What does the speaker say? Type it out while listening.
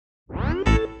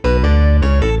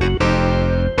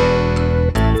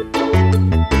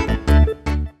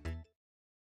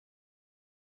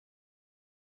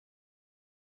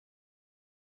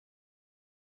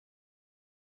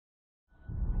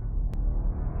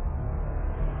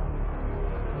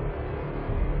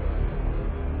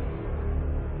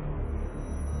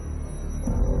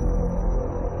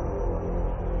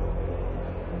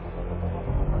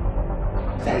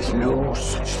is no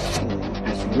such thing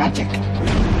as magic.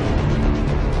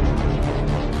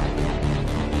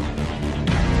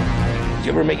 Did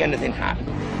you ever make anything happen?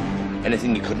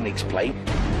 Anything you couldn't explain?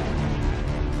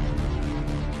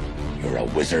 You're a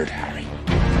wizard, Harry.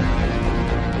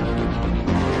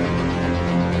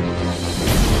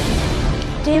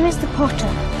 Dear Mr.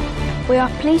 Potter, we are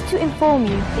pleased to inform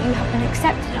you that you have been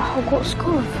accepted at Hogwarts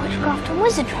School of Witchcraft and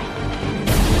Wizardry.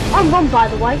 I'm Ron, by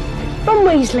the way. Ron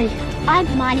Weasley. I'm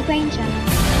Hermione Granger.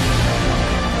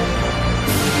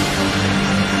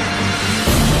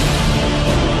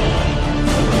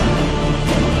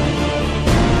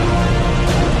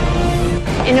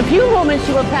 In a few moments,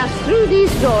 you will pass through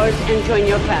these doors and join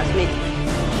your classmates.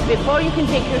 Before you can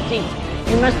take your seat,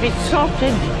 you must be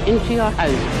sorted into your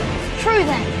house. True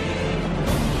then.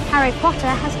 Harry Potter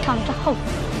has come to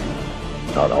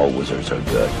Hogwarts. Not all wizards are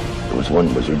good. There was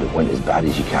one wizard that went as bad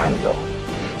as you can go.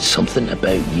 Something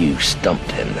about you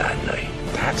stumped him that night.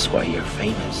 That's why you're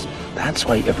famous. That's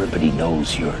why everybody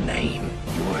knows your name.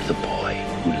 You're the boy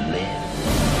who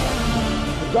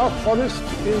lived. The Dark Forest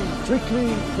is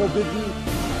strictly forbidden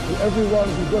to everyone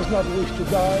who does not wish to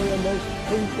die a most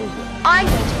painful death. I'm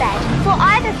going to bed before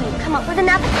either of you come up with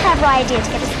another clever idea to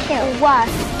get us killed. Or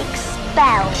worse,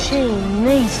 expelled. She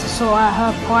needs to sort out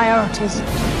her priorities.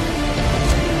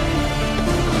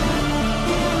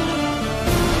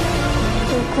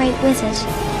 You're a great wizard.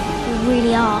 You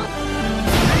really are.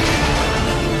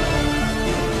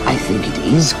 I think it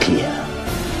is clear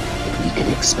that we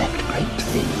can expect great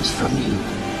things from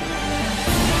you.